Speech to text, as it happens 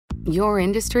Your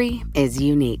industry is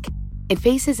unique. It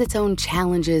faces its own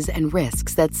challenges and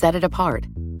risks that set it apart.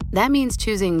 That means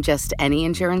choosing just any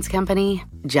insurance company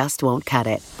just won't cut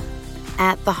it.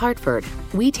 At The Hartford,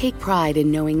 we take pride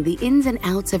in knowing the ins and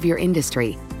outs of your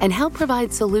industry and help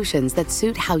provide solutions that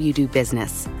suit how you do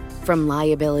business. From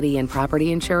liability and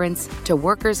property insurance to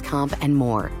workers' comp and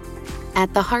more.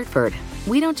 At The Hartford,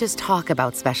 we don't just talk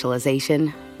about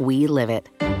specialization, we live it.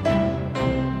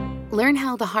 Learn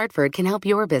how The Hartford can help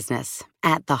your business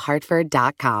at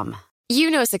thehartford.com.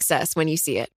 You know success when you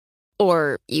see it.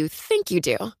 Or you think you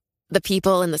do. The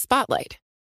people in the spotlight.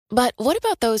 But what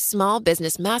about those small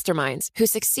business masterminds who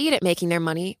succeed at making their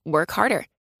money work harder?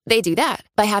 They do that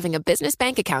by having a business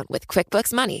bank account with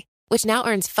QuickBooks Money, which now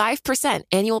earns 5%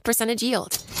 annual percentage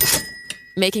yield.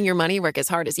 Making your money work as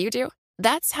hard as you do?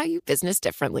 That's how you business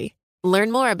differently.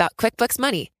 Learn more about QuickBooks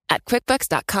Money at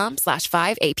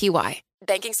quickbooks.com/5APY.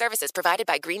 Banking services provided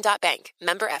by Green Dot Bank.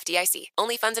 Member FDIC.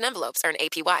 Only funds and envelopes earn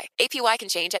APY. APY can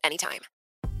change at any time.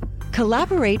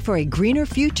 Collaborate for a greener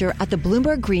future at the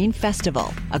Bloomberg Green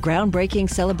Festival, a groundbreaking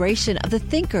celebration of the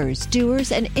thinkers,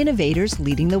 doers, and innovators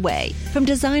leading the way. From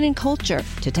design and culture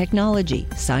to technology,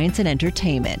 science, and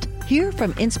entertainment. Hear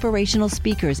from inspirational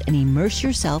speakers and immerse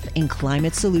yourself in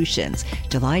climate solutions.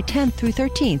 July 10th through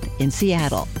 13th in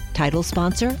Seattle. Title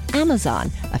sponsor,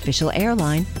 Amazon. Official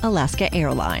airline, Alaska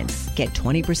Airlines. Get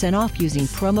 20% off using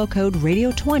promo code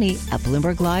Radio20 at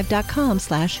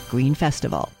BloombergLive.com/Green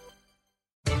Festival.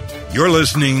 You're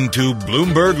listening to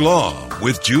Bloomberg Law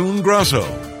with June Grosso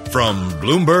from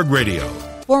Bloomberg Radio.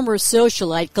 Former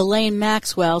socialite Ghislaine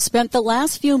Maxwell spent the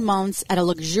last few months at a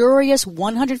luxurious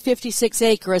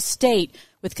 156-acre estate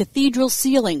with cathedral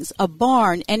ceilings, a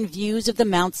barn, and views of the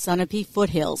Mount Sunapee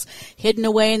foothills, hidden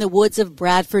away in the woods of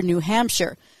Bradford, New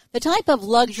Hampshire, the type of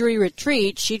luxury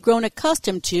retreat she'd grown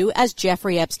accustomed to as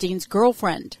Jeffrey Epstein's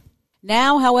girlfriend.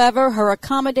 Now, however, her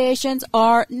accommodations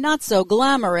are not so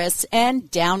glamorous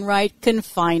and downright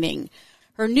confining.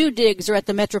 Her new digs are at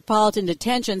the Metropolitan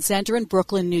Detention Center in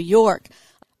Brooklyn, New York,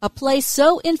 a place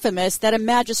so infamous that a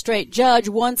magistrate judge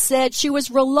once said she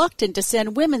was reluctant to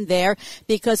send women there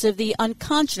because of the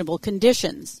unconscionable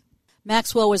conditions.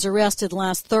 Maxwell was arrested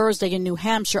last Thursday in New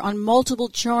Hampshire on multiple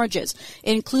charges,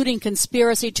 including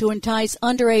conspiracy to entice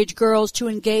underage girls to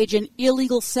engage in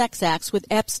illegal sex acts with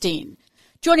Epstein.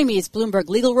 Joining me is Bloomberg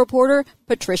legal reporter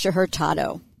Patricia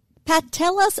Hurtado. Pat,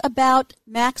 tell us about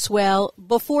Maxwell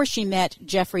before she met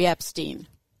Jeffrey Epstein.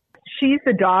 She's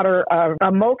the daughter of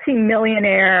a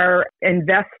multimillionaire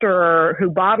investor who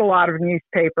bought a lot of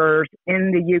newspapers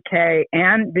in the UK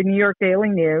and the New York Daily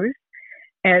News.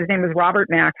 And his name was Robert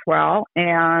Maxwell.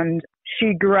 And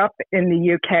she grew up in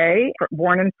the UK,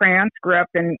 born in France, grew up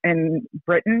in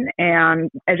Britain,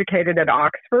 and educated at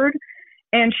Oxford.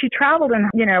 And she traveled in,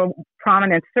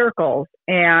 prominent circles,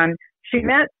 and she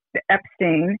met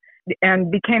Epstein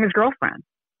and became his girlfriend,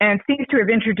 and seems to have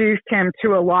introduced him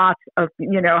to a lot of,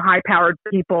 high-powered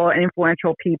people and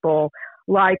influential people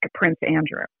like Prince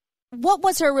Andrew. What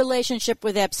was her relationship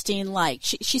with Epstein like?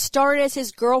 She started as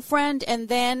his girlfriend, and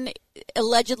then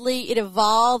allegedly it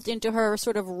evolved into her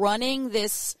sort of running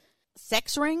this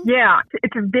sex ring? Yeah,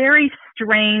 it's a very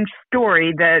strange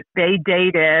story that they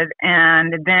dated,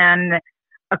 and then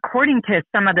according to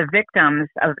some of the victims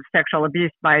of sexual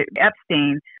abuse by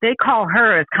Epstein, they call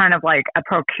her as kind of like a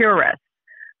procuress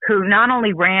who not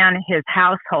only ran his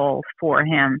household for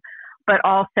him, but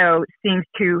also seems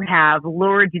to have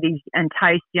lured these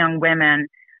enticed young women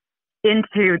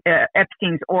into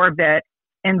Epstein's orbit,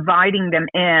 inviting them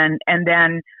in, and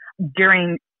then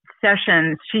during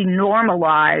sessions, she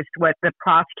normalized what the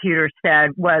prosecutor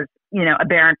said was,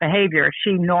 aberrant behavior.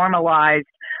 She normalized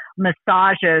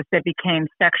massages that became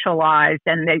sexualized,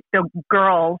 and the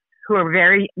girls who are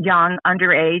very young,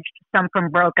 underage, some from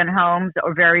broken homes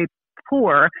or very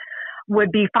poor,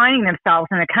 would be finding themselves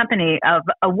in the company of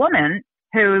a woman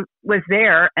who was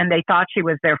there and they thought she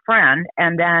was their friend,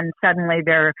 and then suddenly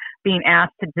they're being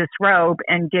asked to disrobe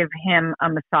and give him a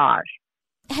massage.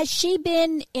 Has she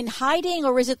been in hiding,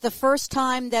 or is it the first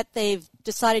time that they've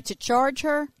decided to charge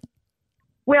her?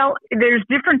 Well, there's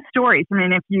different stories. I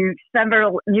mean,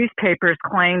 several newspapers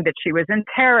claimed that she was in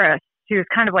Paris. She was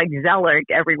kind of like Zelig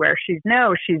everywhere. She's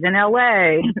in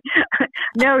LA.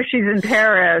 No, she's in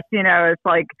Paris. It's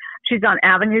like she's on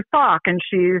Avenue Foch and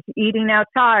she's eating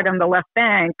outside on the left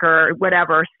bank or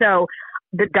whatever. So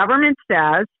the government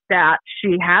says that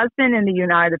she has been in the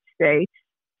United States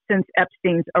since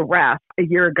Epstein's arrest a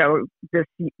year ago this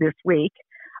week,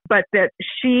 but that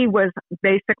she was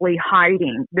basically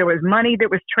hiding. There was money that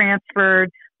was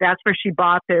transferred. That's where she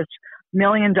bought this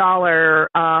million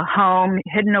home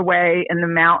hidden away in the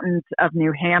mountains of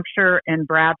New Hampshire, in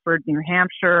Bradford, New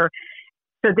Hampshire.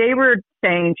 So they were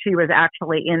saying she was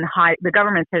actually the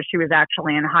government says she was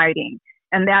actually in hiding.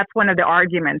 And that's one of the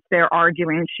arguments. They're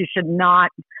arguing she should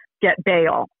not get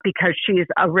bail because she's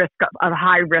a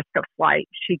high risk of flight.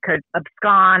 She could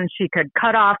abscond. She could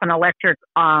cut off an electric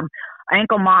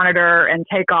ankle monitor and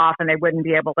take off, and they wouldn't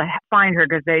be able to find her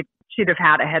because she'd have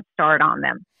had a head start on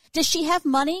them. Does she have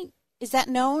money? Is that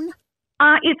known?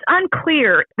 It's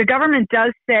unclear. The government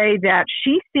does say that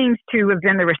she seems to have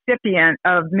been the recipient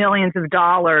of millions of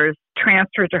dollars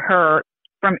transferred to her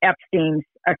from Epstein's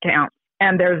account.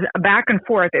 And there's a back and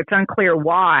forth. It's unclear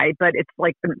why, but it's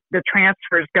like the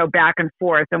transfers go back and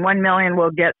forth. And $1 million will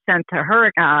get sent to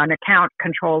her, an account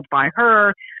controlled by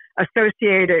her,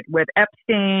 associated with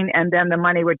Epstein, and then the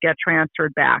money would get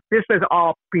transferred back. This was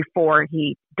all before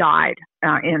he died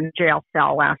in jail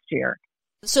cell last year.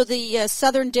 So the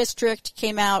Southern District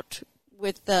came out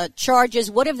with charges.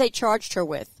 What have they charged her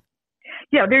with?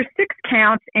 Yeah, there's 6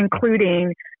 counts,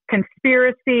 including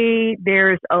conspiracy.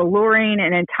 There's alluring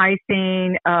and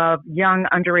enticing of young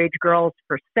underage girls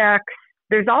for sex.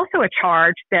 There's also a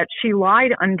charge that she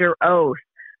lied under oath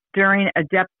during a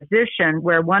deposition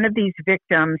where one of these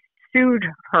victims sued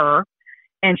her,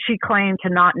 and she claimed to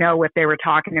not know what they were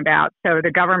talking about. So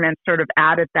the government sort of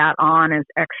added that on as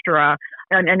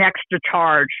an extra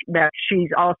charge that she's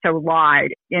also lied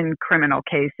in criminal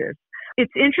cases.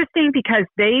 It's interesting because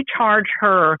they charge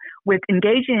her with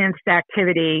engaging in this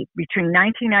activity between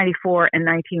 1994 and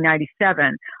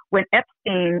 1997, when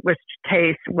Epstein's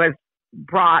case was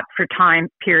brought for time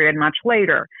period much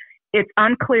later. It's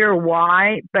unclear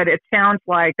why, but it sounds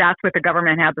like that's what the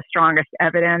government had the strongest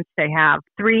evidence. They have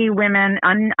 3 women,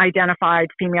 unidentified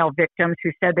female victims,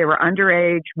 who said they were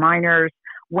underage minors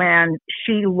when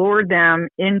she lured them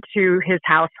into his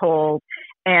household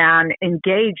and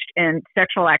engaged in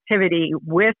sexual activity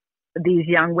with these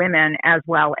young women as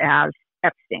well as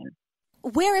Epstein.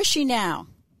 Where is she now?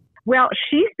 Well,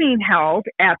 she's being held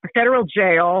at the federal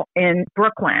jail in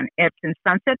Brooklyn. It's in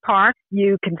Sunset Park.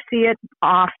 You can see it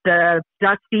off the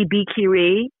dusty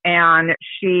BQE, and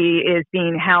she is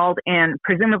being held in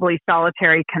presumably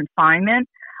solitary confinement.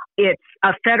 It's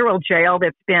a federal jail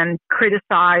that's been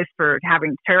criticized for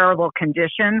having terrible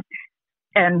conditions.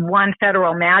 And one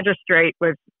federal magistrate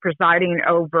was presiding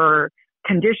over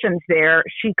conditions there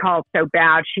she called so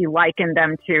bad she likened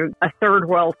them to a third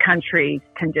world country's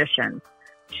conditions.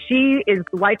 She is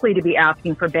likely to be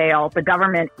asking for bail. The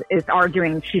government is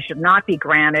arguing she should not be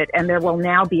granted, and there will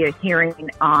now be a hearing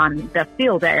on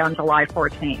Bastille Day on July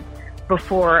 14th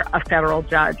before a federal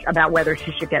judge about whether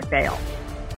she should get bail.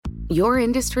 Your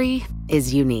industry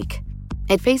is unique.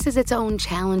 It faces its own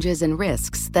challenges and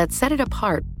risks that set it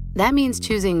apart. That means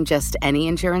choosing just any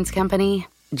insurance company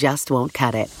just won't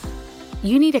cut it.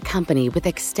 You need a company with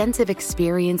extensive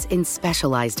experience in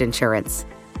specialized insurance.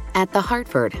 At The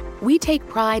Hartford, we take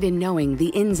pride in knowing the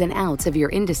ins and outs of your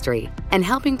industry and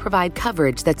helping provide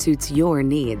coverage that suits your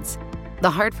needs. The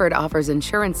Hartford offers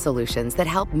insurance solutions that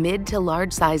help mid to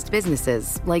large-sized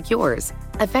businesses like yours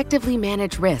effectively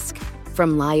manage risk,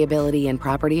 from liability and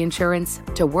property insurance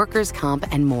to workers' comp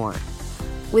and more.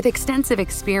 With extensive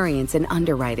experience in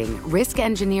underwriting, risk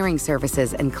engineering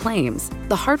services, and claims,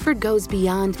 The Hartford goes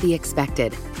beyond the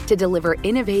expected to deliver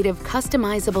innovative,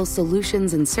 customizable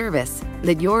solutions and service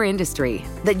that your industry,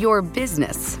 that your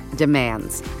business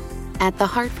demands. At The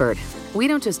Hartford, we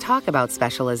don't just talk about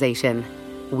specialization,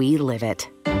 we live it.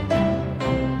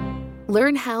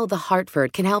 Learn how The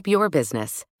Hartford can help your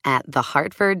business at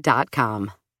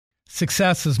thehartford.com.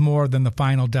 Success is more than the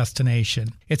final destination.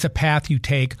 It's a path you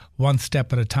take one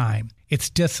step at a time. It's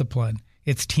discipline,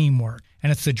 it's teamwork, and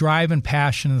it's the drive and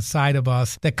passion inside of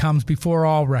us that comes before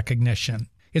all recognition.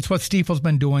 It's what Stifel's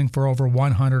been doing for over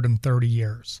 130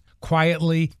 years.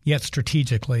 Quietly, yet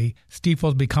strategically,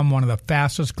 Stifel's become one of the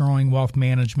fastest growing wealth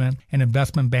management and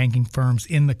investment banking firms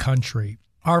in the country.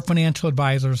 Our financial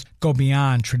advisors go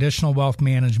beyond traditional wealth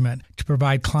management to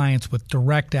provide clients with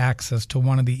direct access to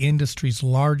one of the industry's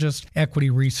largest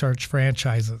equity research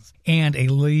franchises and a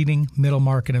leading middle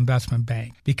market investment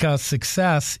bank. Because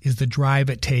success is the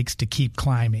drive it takes to keep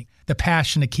climbing, the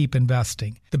passion to keep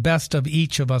investing, the best of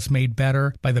each of us made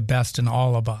better by the best in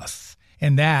all of us.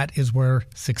 And that is where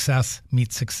success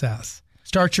meets success.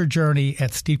 Start your journey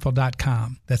at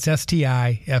Stifel.com. That's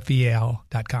STIFEL.com.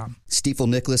 Stifel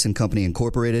Nicholas and Company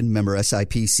Incorporated, member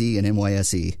SIPC and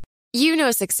NYSE. You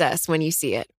know success when you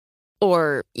see it.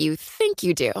 Or you think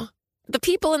you do. The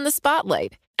people in the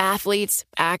spotlight. Athletes,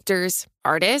 actors,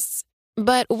 artists.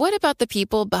 But what about the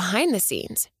people behind the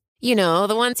scenes? You know,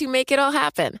 the ones who make it all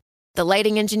happen. the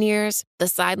lighting engineers, the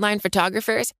sideline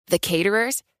photographers, the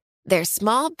caterers. They're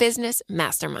small business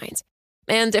masterminds.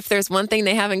 And if there's one thing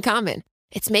they have in common,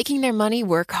 it's making their money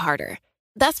work harder.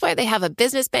 That's why they have a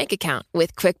business bank account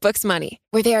with QuickBooks Money,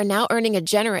 where they are now earning a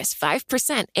generous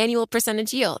 5% annual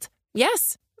percentage yield.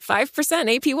 Yes,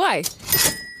 5%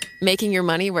 APY. Making your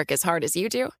money work as hard as you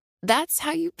do? That's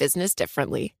how you business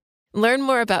differently. Learn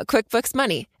more about QuickBooks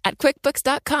Money at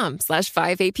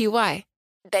quickbooks.com/5APY.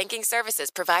 Banking services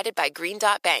provided by Green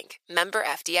Dot Bank, member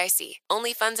FDIC.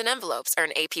 Only funds and envelopes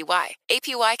earn APY.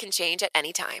 APY can change at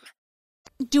any time.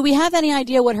 Do we have any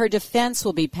idea what her defense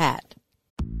will be, Pat?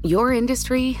 Your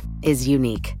industry is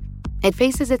unique. It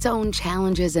faces its own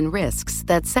challenges and risks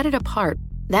that set it apart.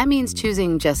 That means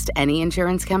choosing just any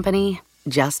insurance company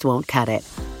just won't cut it.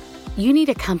 You need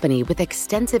a company with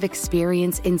extensive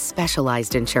experience in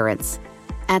specialized insurance.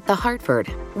 At The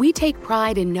Hartford, we take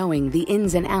pride in knowing the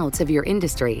ins and outs of your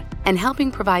industry and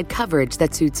helping provide coverage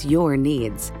that suits your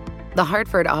needs. The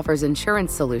Hartford offers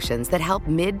insurance solutions that help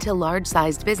mid to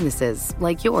large-sized businesses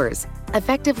like yours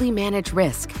effectively manage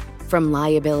risk, from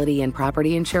liability and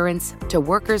property insurance to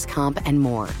workers' comp and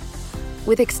more.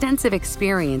 With extensive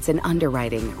experience in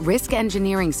underwriting, risk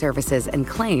engineering services, and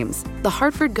claims, The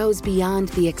Hartford goes beyond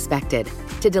the expected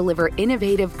to deliver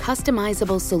innovative,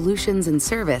 customizable solutions and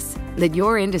service that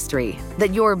your industry,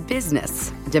 that your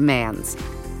business demands.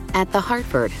 At The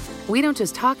Hartford, we don't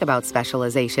just talk about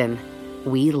specialization,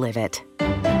 we live it.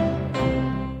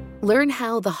 Learn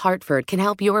how The Hartford can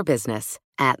help your business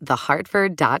at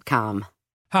thehartford.com.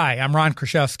 Hi, I'm Ron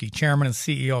Kraszewski, Chairman and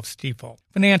CEO of Stifel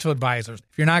Financial Advisors.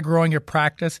 If you're not growing your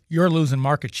practice, you're losing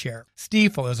market share.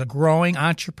 Stifel is a growing,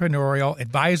 entrepreneurial,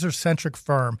 advisor-centric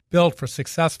firm built for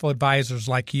successful advisors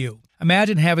like you.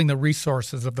 Imagine having the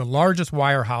resources of the largest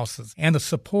wirehouses and the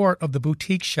support of the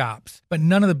boutique shops, but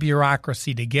none of the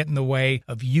bureaucracy to get in the way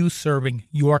of you serving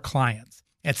your clients.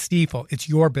 At Stifel, it's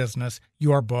your business,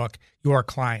 your book, your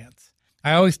clients.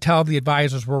 I always tell the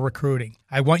advisors we're recruiting,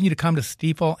 I want you to come to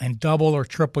Stifel and double or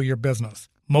triple your business.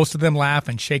 Most of them laugh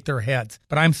and shake their heads,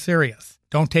 but I'm serious.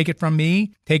 Don't take it from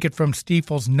me. Take it from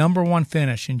Stifel's #1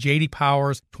 finish in J.D.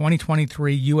 Power's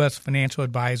 2023 U.S. Financial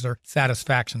Advisor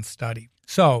Satisfaction Study.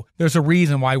 So there's a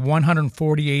reason why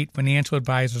 148 financial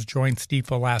advisors joined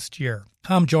Stifel last year.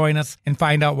 Come join us and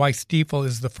find out why Stifel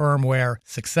is the firm where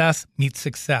success meets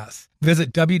success.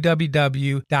 Visit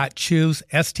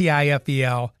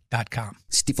www.choosestifel.com.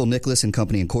 Stifel Nicholas and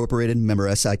Company Incorporated, member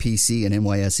SIPC and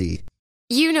NYSE.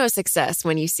 You know success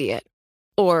when you see it.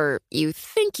 Or you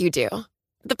think you do.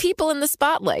 The people in the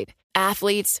spotlight.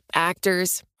 Athletes,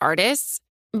 actors, artists.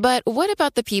 But what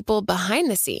about the people behind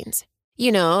the scenes?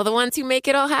 You know, the ones who make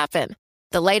it all happen.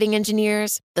 The lighting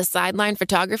engineers, the sideline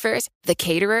photographers, the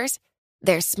caterers.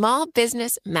 They're small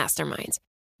business masterminds.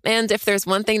 And if there's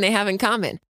one thing they have in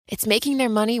common, it's making their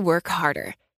money work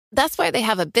harder. That's why they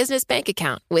have a business bank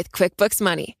account with QuickBooks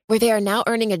Money, where they are now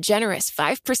earning a generous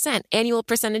 5% annual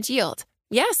percentage yield.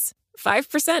 Yes,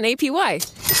 5% APY.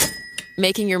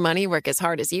 Making your money work as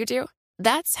hard as you do?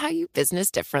 That's how you business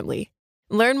differently.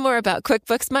 Learn more about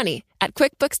QuickBooks Money at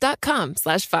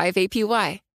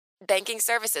quickbooks.com/5APY. Banking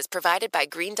services provided by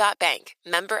Green Dot Bank,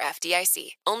 member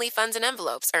FDIC. Only funds and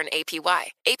envelopes earn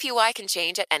APY. APY can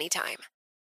change at any time.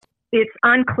 It's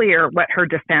unclear what her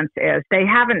defense is. They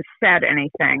haven't said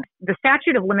anything. The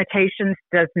statute of limitations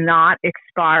does not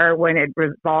expire when it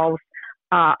revolves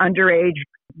underage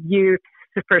youth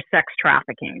for sex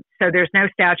trafficking. So there's no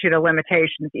statute of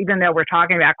limitations, even though we're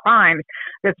talking about crimes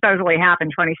that supposedly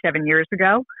happened 27 years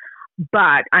ago.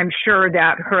 But I'm sure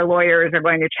that her lawyers are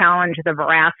going to challenge the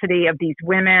veracity of these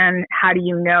women. How do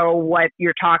you know what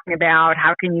you're talking about?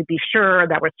 How can you be sure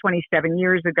that was 27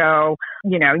 years ago?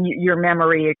 You know, your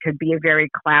memory, it could be very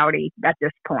cloudy at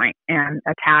this point, and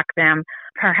attack them.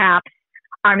 Perhaps,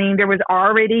 I mean, there was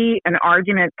already an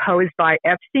argument posed by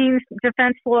Epstein's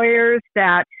defense lawyers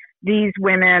that these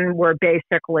women were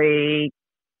basically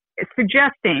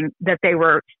suggesting that they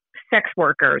were sex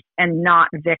workers and not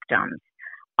victims.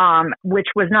 Which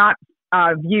was not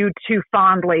viewed too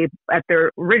fondly at the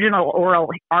original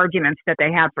oral arguments that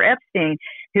they had for Epstein.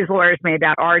 His lawyers made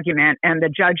that argument, and the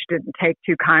judge didn't take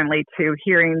too kindly to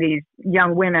hearing these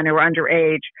young women who are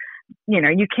underage. You know,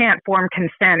 you can't form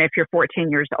consent if you're 14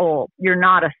 years old. You're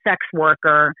not a sex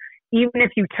worker. Even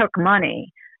if you took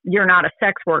money, you're not a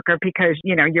sex worker because,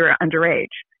 you know, you're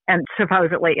underage. And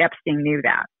supposedly Epstein knew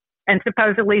that. And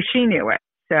supposedly she knew it.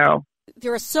 So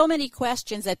there are so many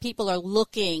questions that people are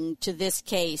looking to this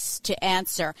case to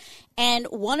answer. And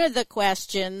one of the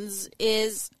questions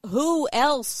is, who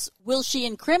else will she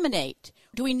incriminate?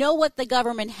 Do we know what the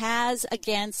government has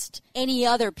against any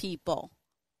other people?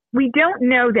 We don't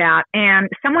know that, and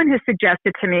someone has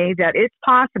suggested to me that it's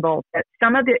possible that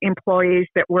some of the employees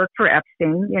that work for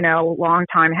Epstein,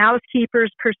 longtime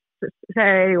housekeepers per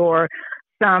se, or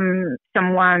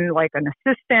someone like an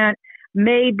assistant,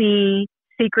 may be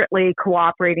secretly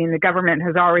cooperating. The government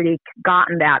has already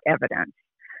gotten that evidence.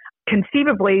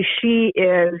 Conceivably, she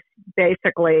is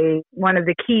basically one of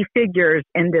the key figures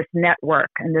in this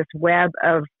network and this web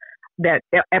that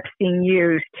Epstein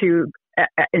used to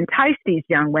entice these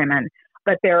young women.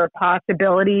 But there are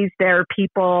possibilities. There are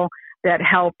people that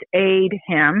helped aid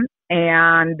him.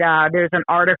 And there's an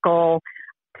article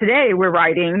today we're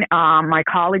writing, my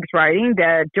colleague's writing,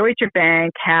 that Deutsche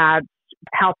Bank had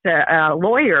helped a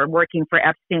lawyer working for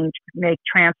Epstein to make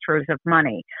transfers of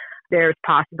money. There's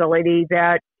possibility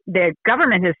that the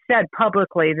government has said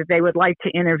publicly that they would like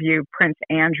to interview Prince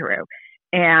Andrew.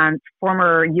 And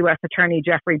former U.S. Attorney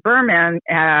Geoffrey Berman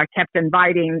kept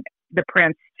inviting the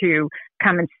prince to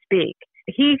come and speak.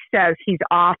 He says he's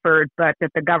offered, but that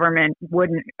the government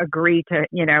wouldn't agree to,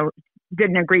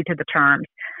 didn't agree to the terms.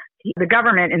 The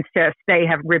government insists. They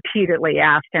have repeatedly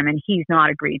asked him, and he's not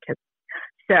agreed to.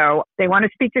 So they want to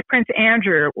speak to Prince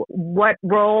Andrew. What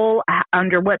role,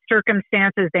 under what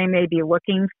circumstances they may be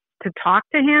looking to talk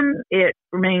to him, it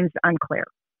remains unclear.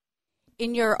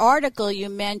 In your article, you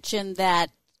mentioned that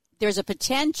there's a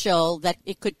potential that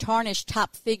it could tarnish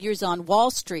top figures on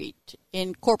Wall Street,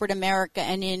 in corporate America,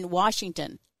 and in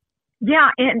Washington. Yeah,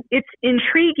 and it's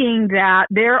intriguing that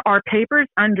there are papers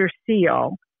under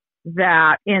seal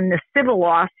that in the civil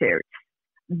lawsuits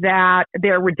that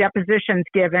there were depositions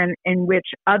given in which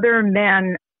other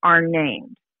men are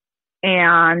named.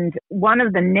 And one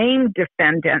of the named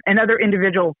defendants and other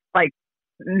individuals, like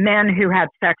men who had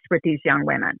sex with these young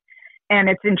women. And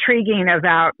it's intriguing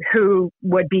about who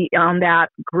would be on that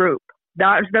group.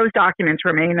 Those documents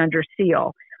remain under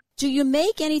seal. Do you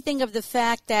make anything of the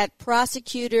fact that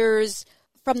prosecutors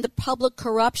from the Public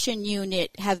Corruption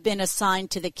Unit have been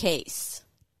assigned to the case?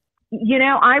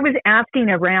 I was asking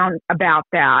around about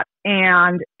that,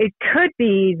 and it could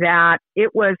be that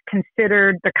it was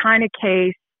considered the kind of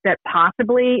case that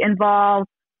possibly involved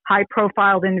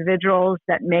high-profile individuals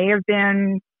that may have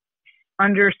been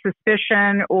under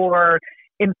suspicion or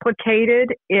implicated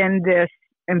in this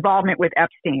involvement with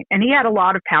Epstein. And he had a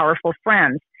lot of powerful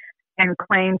friends and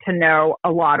claimed to know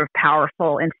a lot of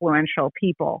powerful, influential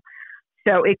people.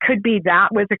 So it could be that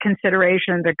was a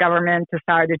consideration. The government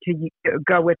decided to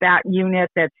go with that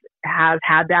unit that has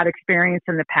had that experience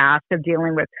in the past of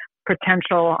dealing with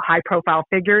potential high-profile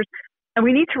figures. And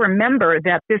we need to remember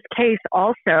that this case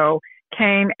also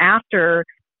came after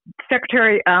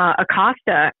Secretary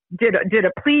Acosta did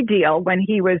a plea deal when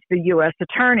he was the U.S.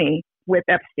 attorney with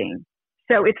Epstein.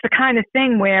 So it's the kind of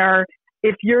thing where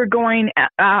if you're going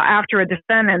after a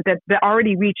defendant that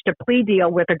already reached a plea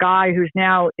deal with a guy who's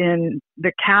now in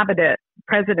the cabinet,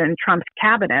 President Trump's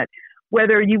cabinet,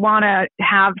 whether you want to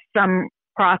have some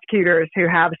prosecutors who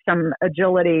have some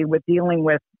agility with dealing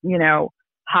with,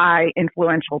 high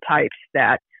influential types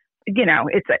that,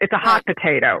 it's a hot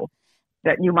potato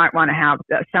that you might want to have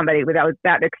somebody without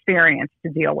that experience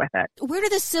to deal with it. Where do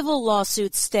the civil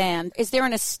lawsuits stand? Is there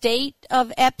an estate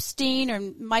of Epstein, or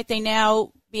might they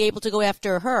now be able to go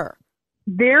after her?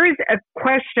 There is a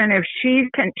question if she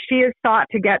has sought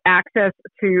to get access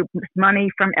to money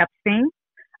from Epstein.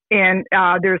 And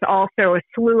there's also a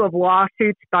slew of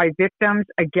lawsuits by victims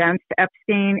against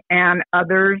Epstein and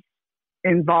others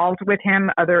involved with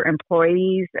him, other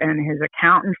employees and his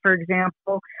accountant, for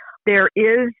example. There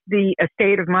is the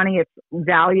estate of money. It's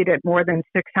valued at more than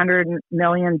 $600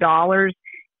 million.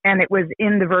 And it was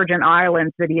in the Virgin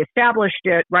Islands that he established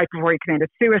it right before he committed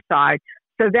suicide.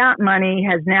 So that money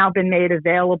has now been made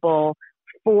available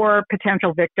for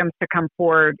potential victims to come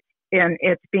forward. And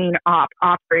it's being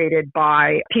operated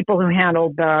by people who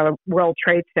handled the World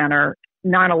Trade Center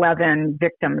 9/11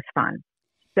 Victims Fund.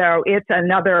 So it's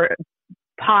another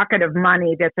pocket of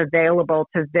money that's available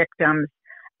to victims,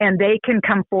 and they can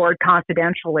come forward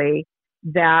confidentially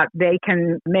that they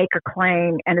can make a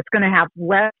claim, and it's going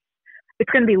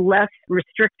to be less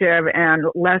restrictive and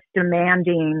less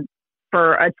demanding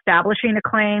for establishing a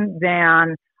claim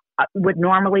than would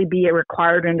normally be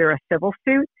required under a civil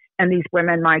suit. And these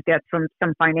women might get some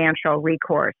financial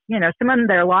recourse. Some of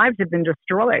their lives have been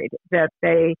destroyed, that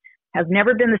they have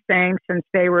never been the same since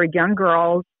they were young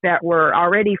girls that were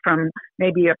already from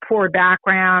maybe a poor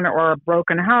background or a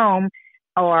broken home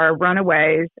or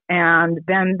runaways. And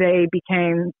then they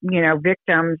became,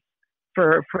 victims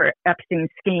for Epstein's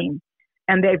scheme.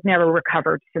 And they've never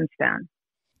recovered since then.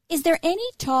 Is there any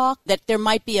talk that there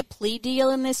might be a plea deal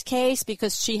in this case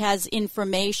because she has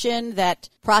information that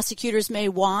prosecutors may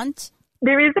want?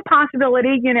 There is a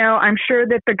possibility, I'm sure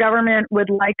that the government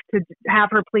would like to have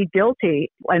her plead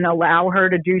guilty and allow her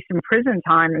to do some prison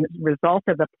time as a result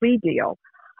of a plea deal.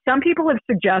 Some people have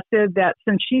suggested that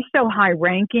since she's so high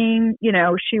ranking,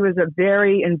 she was a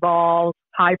very involved,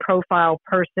 high profile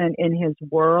person in his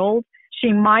world.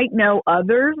 She might know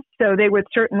others, so they would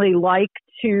certainly like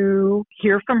to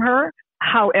hear from her.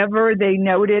 However, they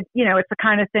noted, it's the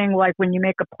kind of thing like when you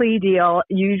make a plea deal,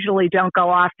 you usually don't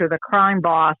go after the crime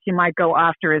boss. You might go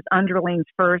after his underlings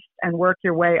first and work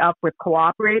your way up with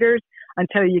cooperators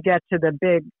until you get to the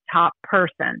big top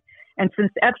person. And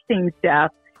since Epstein's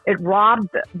death, it robbed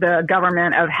the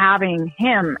government of having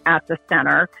him at the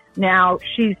center. Now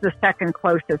she's the second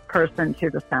closest person to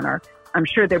the center. I'm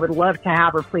sure they would love to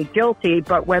have her plead guilty,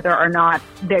 but whether or not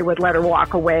they would let her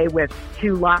walk away with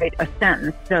too light a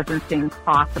sentence doesn't seem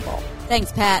possible. Thanks,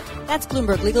 Pat. That's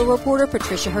Bloomberg legal reporter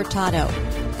Patricia Hurtado.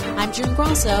 I'm June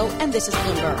Grosso, and this is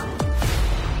Bloomberg.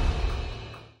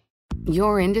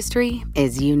 Your industry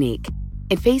is unique.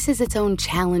 It faces its own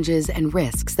challenges and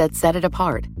risks that set it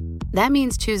apart. That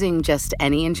means choosing just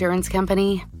any insurance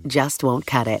company just won't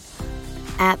cut it.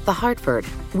 At The Hartford,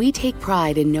 we take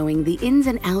pride in knowing the ins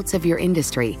and outs of your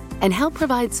industry and help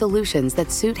provide solutions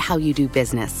that suit how you do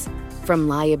business. From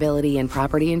liability and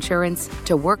property insurance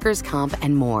to workers' comp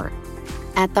and more.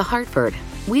 At The Hartford,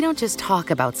 we don't just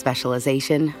talk about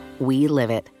specialization, we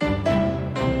live it.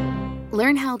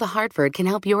 Learn how The Hartford can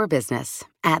help your business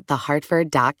at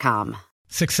thehartford.com.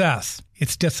 Success.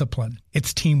 It's discipline.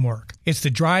 It's teamwork. It's the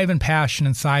drive and passion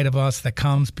inside of us that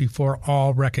comes before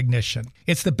all recognition.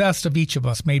 It's the best of each of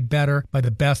us made better by the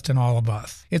best in all of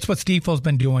us. It's what Stifel's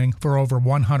been doing for over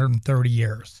 130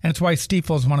 years. And it's why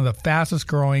Stifel is one of the fastest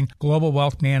growing global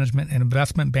wealth management and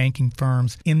investment banking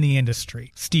firms in the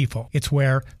industry. Stifel. It's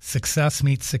where success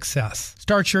meets success.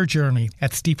 Start your journey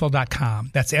at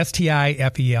stifel.com. That's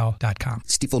STIFEL.com.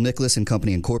 Stifel Nicholas and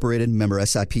Company Incorporated, member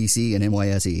SIPC and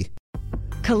NYSE.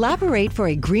 Collaborate for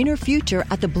a greener future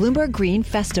at the Bloomberg Green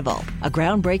Festival, a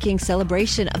groundbreaking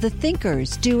celebration of the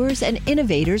thinkers, doers, and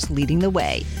innovators leading the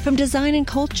way. From design and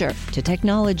culture to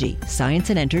technology, science,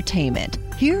 and entertainment.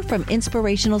 Hear from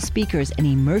inspirational speakers and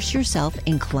immerse yourself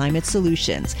in climate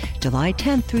solutions. July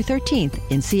 10th through 13th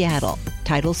in Seattle.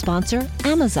 Title sponsor,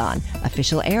 Amazon.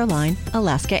 Official airline,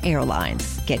 Alaska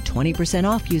Airlines. Get 20%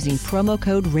 off using promo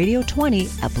code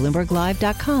radio20 at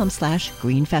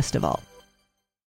BloombergLive.com/Green Festival.